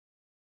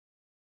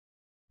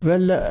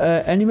Well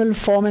animal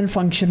form and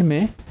function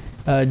में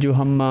जो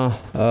हम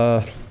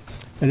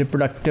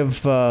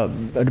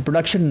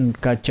रिप्रोडक्शन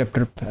का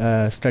चैप्टर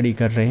स्टडी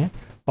कर रहे हैं,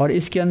 और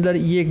इसके अंदर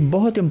ये एक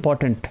बहुत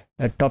इम्पॉर्टेंट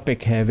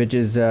टॉपिक है which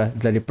is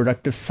the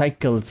reproductive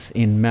cycles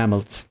in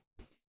mammals.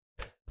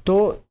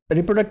 तो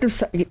रिप्रोडक्टिव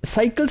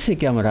साइकिल से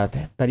क्या मुराद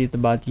है? पहली तो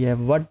बात यह है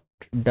व्हाट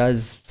डज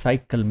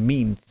साइकिल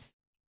मीन्स।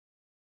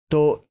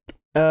 तो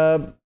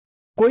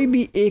कोई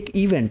भी एक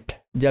इवेंट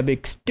जब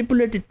एक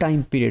स्टिपुलेटेड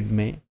टाइम पीरियड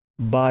में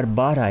बार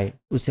बार आए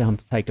उसे हम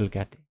साइकिल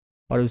कहते हैं,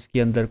 और उसके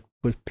अंदर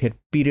कुछ फिर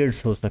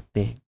पीरियड्स हो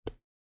सकते हैं।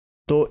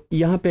 तो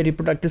यहाँ पे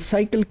रिप्रोडक्टिव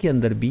साइकिल के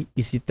अंदर भी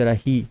इसी तरह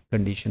ही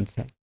कंडीशंस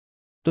हैं।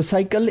 तो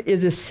cycle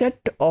is a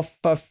set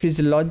of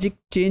physiologic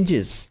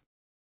changes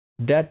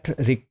that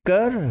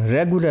recur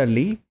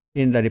regularly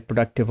in the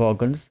reproductive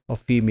organs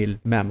of female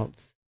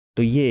mammals.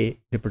 तो ये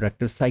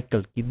रिप्रोडक्टिव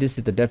साइकिल की this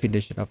is the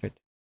definition of it.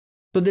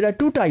 तो there are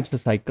two types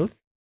of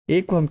cycles,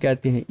 एक को हम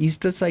कहते हैं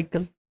Easter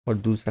cycle और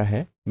दूसरा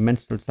है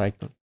मेंस्ट्रुअल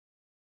साइकिल।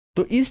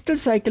 तो Easter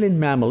cycle in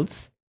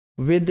mammals,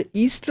 with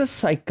Easter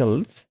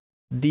cycles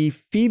the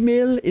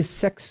female is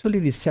sexually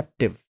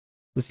receptive.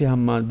 उसे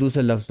हम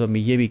दूसरे लफ्ज़ों में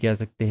ये भी कह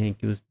सकते हैं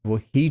कि वो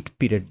हीट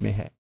पीरियड में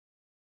है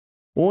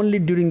only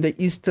during the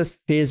Easter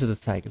phase of the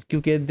cycle,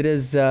 क्योंकि देयर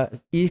इज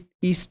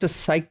ईस्टर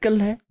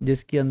साइकिल है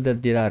जिसके अंदर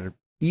देयर आर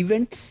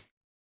इवेंट्स,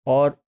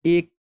 और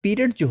एक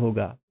पीरियड जो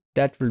होगा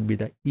that will be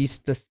the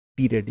Easter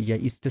period या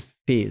Easter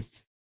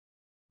phase.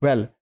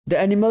 Well, the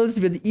animals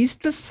with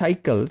Easter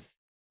cycles,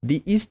 the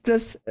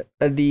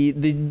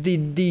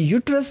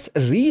uterus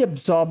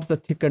reabsorbs the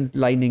thickened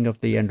lining of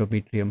the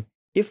endometrium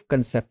if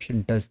conception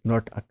does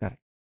not occur.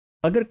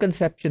 अगर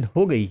conception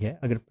हो गई है,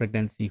 अगर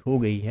pregnancy हो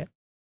गई है,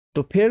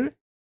 तो फिर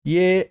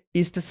ये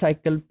ईस्टर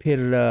साइकिल फिर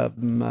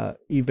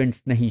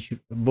इवेंट्स नहीं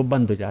वो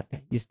बंद हो जाते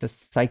हैं, ईस्टर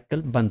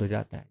साइकिल बंद हो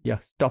जाता है या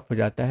स्टॉप हो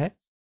जाता है,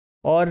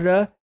 और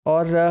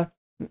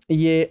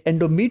ये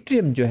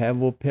एंडोमीट्रियम जो है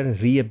वो फिर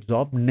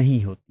रीअब्जॉर्ब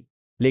नहीं होती।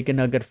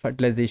 लेकिन अगर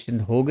फर्टिलाइजेशन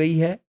हो गई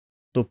है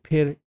तो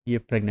फिर ये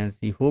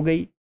प्रेगनेंसी हो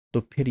गई तो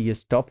फिर ये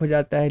स्टॉप हो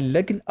जाता है,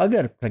 लेकिन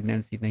अगर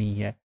प्रेगनेंसी नहीं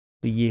है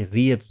तो ये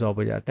रीअब्जॉर्ब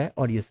हो जाता है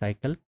और ये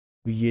साइकिल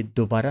ये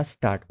दोबारा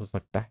स्टार्ट हो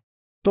सकता है।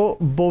 तो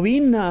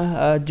बोवीन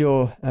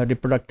जो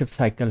रिप्रोडक्टिव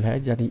साइकिल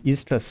है यानी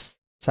ईस्ट्रस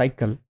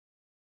साइकिल,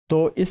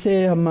 तो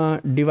इसे हम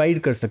डिवाइड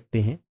कर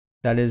सकते हैं,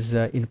 that is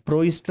in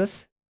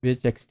प्रोईस्ट्रस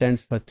which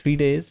x tends for 3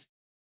 days,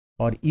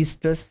 और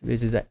oestrus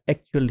which is the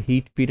actual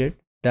heat period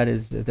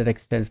that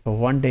x tends for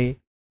 1 day,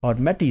 और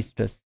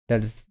मेटीस्ट्रस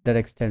that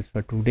extends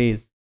for 2 days,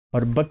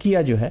 और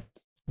बकिया जो है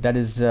that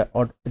is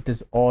it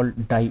is all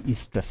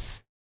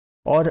डाईस्ट्रस।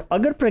 और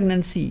अगर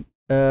प्रेगनेंसी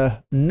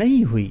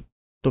नहीं हुई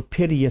तो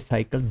फिर ये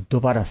साइकिल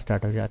दोबारा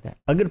स्टार्ट हो जाता है।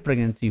 अगर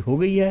प्रेगनेंसी हो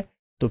गई है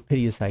तो फिर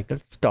ये साइकिल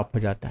स्टॉप हो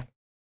जाता है,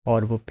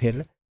 और वो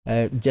फिर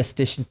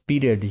जेस्टेशन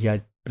पीरियड या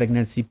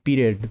pregnancy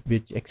period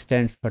which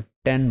x tends for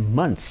 10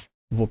 months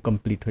वो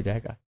कंप्लीट हो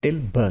जाएगा till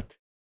birth.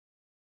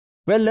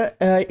 Well,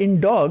 in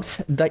dogs,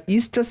 the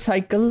Easter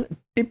cycle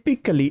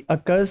typically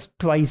occurs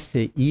twice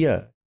a year,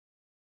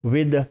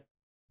 with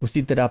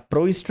उसी तरह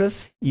proestrus,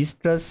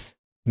 estrus,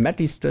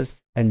 metestrus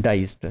and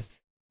diestrus,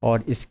 और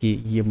इसकी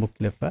ये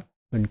मुख्तलिफ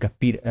उनका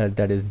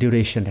that is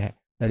duration है,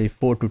 that is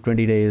 4 to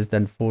 20 days,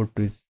 then 4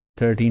 to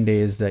 13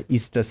 days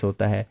estrus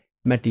होता है,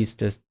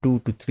 metestrus 2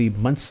 to 3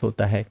 months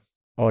होता है,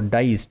 और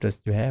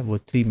diestrus जो है वो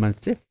 3 months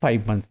से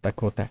 5 months तक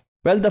होता है।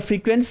 Well, the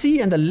frequency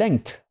and the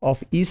length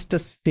of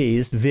estrus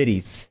phase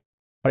varies.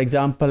 For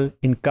example,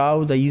 in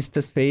cow, the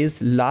estrus phase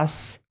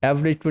lasts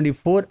average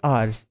 24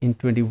 hours in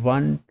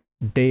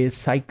 21-day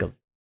cycle.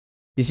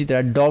 इसी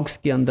तरह dogs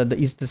के अंदर the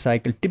estrus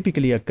cycle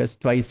typically occurs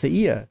twice a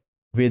year,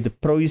 with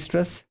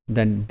proestrus,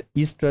 then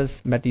estrus,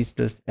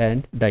 metestrus,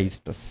 and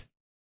diestrus.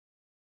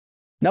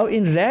 Now,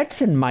 in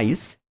rats and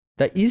mice,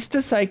 the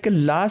estrus cycle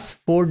lasts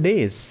 4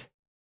 days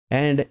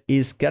and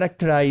is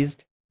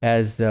characterized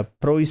as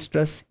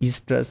proestrus,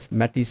 estrus,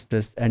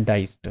 metestrus, and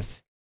diestrus.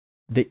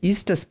 The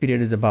estrus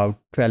period is about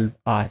 12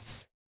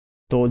 hours.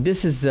 So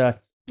this is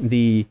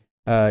the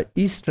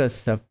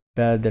estrus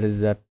that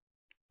is a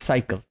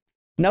cycle.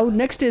 Now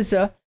next is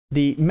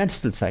the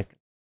menstrual cycle.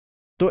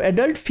 So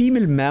adult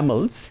female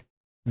mammals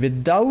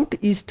without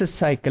estrus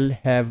cycle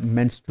have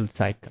menstrual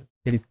cycle.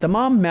 यानी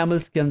तमाम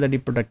mammals के अंदर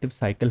reproductive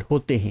cycle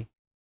होते हैं।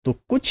 तो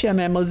कुछ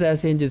mammals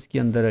ऐसे हैं जिसके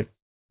अंदर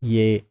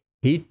ये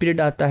heat period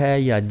आता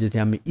है या जिसे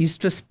हम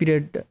estrus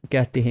period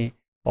कहते हैं,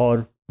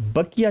 और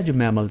बकिया जो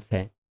mammals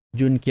हैं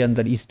जो उनके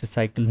अंदर ईस्टर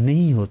साइकिल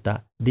नहीं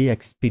होता, दे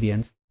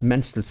experience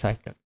menstrual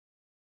cycle.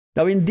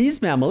 Now in these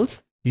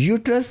mammals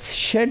uterus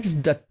shades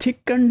the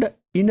थिकन्ड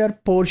inner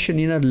portion,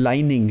 inner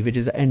lining which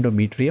is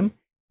endometrium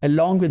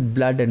along with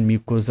blood and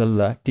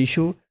mucosal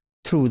tissue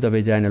through the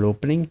vaginal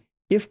opening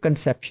if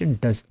conception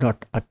does not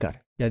occur,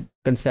 या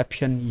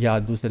conception या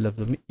दूसरे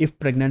लफ्जों में if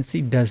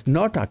pregnancy does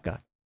not occur।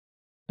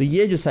 तो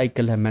ये जो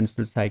cycle है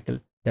menstrual cycle,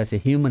 जैसे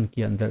human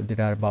के अंदर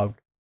there are about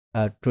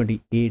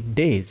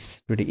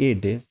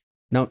 28 days।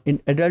 Now, in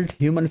adult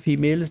human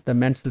females, the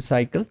menstrual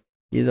cycle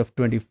is of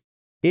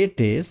 28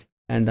 days,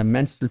 and the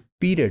menstrual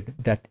period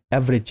that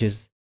averages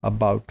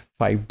about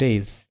 5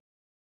 days.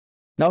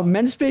 Now,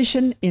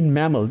 menstruation in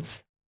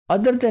mammals,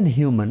 other than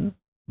human,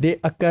 they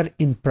occur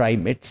in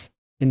primates.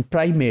 In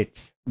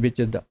primates, which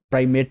is the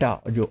primata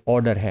जो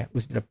order है,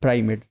 उस तरह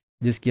primates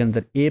जिसके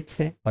अंदर apes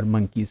हैं और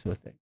monkeys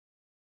होते हैं,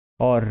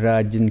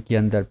 और जिनके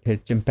अंदर फिर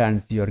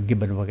चिंपैंजी और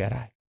गिबन वगैरह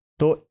है.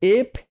 तो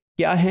ape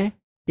क्या है?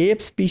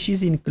 Ape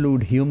species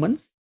include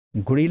humans,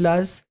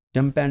 gorillas,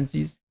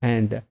 chimpanzees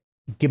and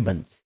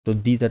gibbons. So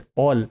these are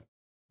all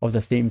of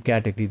the same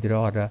category. There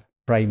are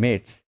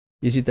primates.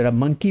 इसी तरह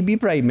monkey भी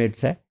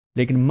primates है,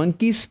 लेकिन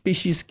monkey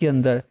species के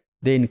अंदर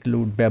they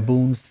include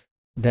baboons,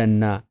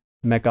 then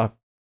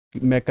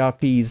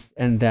macaques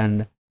and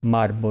then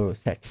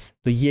marmosets.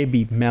 तो ये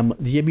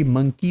भी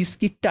monkeys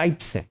की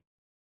types हैं.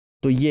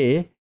 तो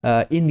ये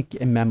इन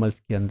mammals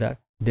के अंदर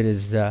there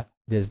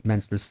is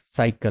menstrual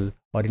cycle,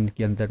 और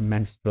इनके अंदर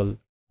menstrual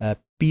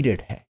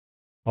period है,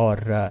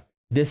 और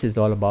this is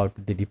all about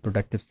the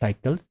reproductive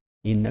cycles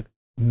in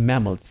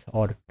mammals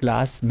or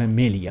class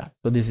Mammalia.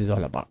 So this is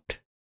all about.